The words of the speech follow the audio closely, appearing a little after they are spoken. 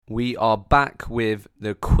We are back with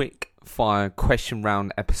the quick fire question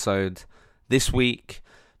round episode. This week,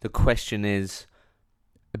 the question is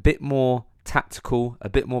a bit more tactical, a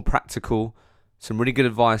bit more practical, some really good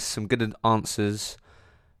advice, some good answers.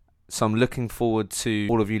 So I'm looking forward to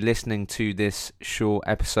all of you listening to this short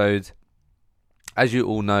episode. As you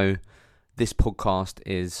all know, this podcast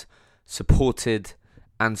is supported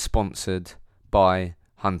and sponsored by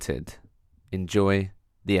Hunted. Enjoy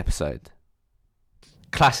the episode.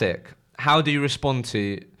 Classic. How do you respond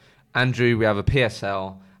to, Andrew, we have a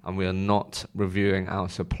PSL and we are not reviewing our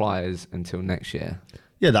suppliers until next year?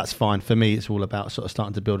 Yeah, that's fine. For me, it's all about sort of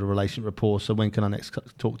starting to build a relation rapport. So when can I next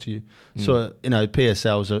talk to you? So,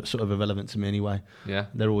 PSLs are sort of irrelevant to me anyway. Yeah.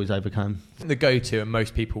 They're always overcome. The go-to, and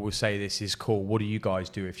most people will say this, is cool. What do you guys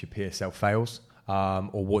do if your PSL fails?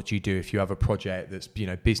 Or what do you do if you have a project that's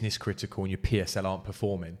business critical and your PSL aren't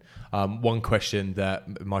performing? One question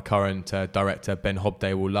that my current director Ben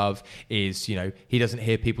Hobday will love is, he doesn't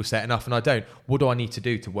hear people say it enough, and I don't. What do I need to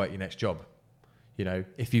do to work your next job?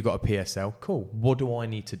 If you've got a PSL, cool. What do I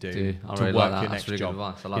need to do to really work like your next next job?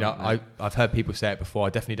 I love it, I've heard people say it before. I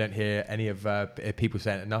definitely don't hear any of people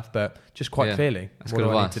saying it enough, but just quite clearly. That's good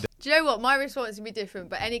advice. Do you know what? My response would be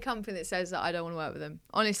different, but any company that says that, I don't want to work with them.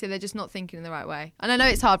 Honestly, they're just not thinking in the right way. And I know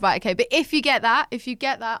it's hard, right? Okay, but if you get that,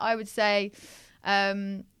 I would say,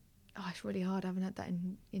 it's really hard. I haven't had that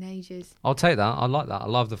in ages. I'll take that. I like that. I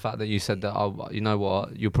love the fact that you said that, you know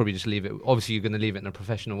what, you'll probably just leave it. Obviously, you're going to leave it in a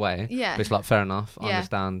professional way. Yeah. But it's like, fair enough. I Yeah.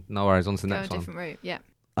 understand. No worries. On to the Go next a one. different route, yeah.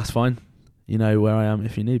 That's fine. You know where I am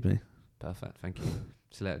if you need me. Perfect. Thank you.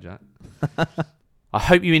 See you later, Jack. I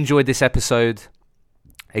hope you enjoyed this episode.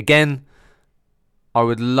 Again, I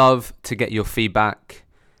would love to get your feedback.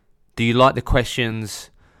 Do you like the questions?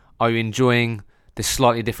 Are you enjoying this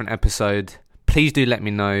slightly different episode? Please do let me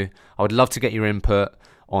know. I would love to get your input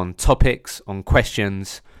on topics, on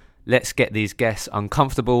questions. Let's get these guests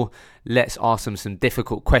uncomfortable. Let's ask them some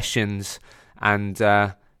difficult questions. And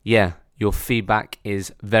your feedback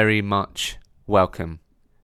is very much welcome.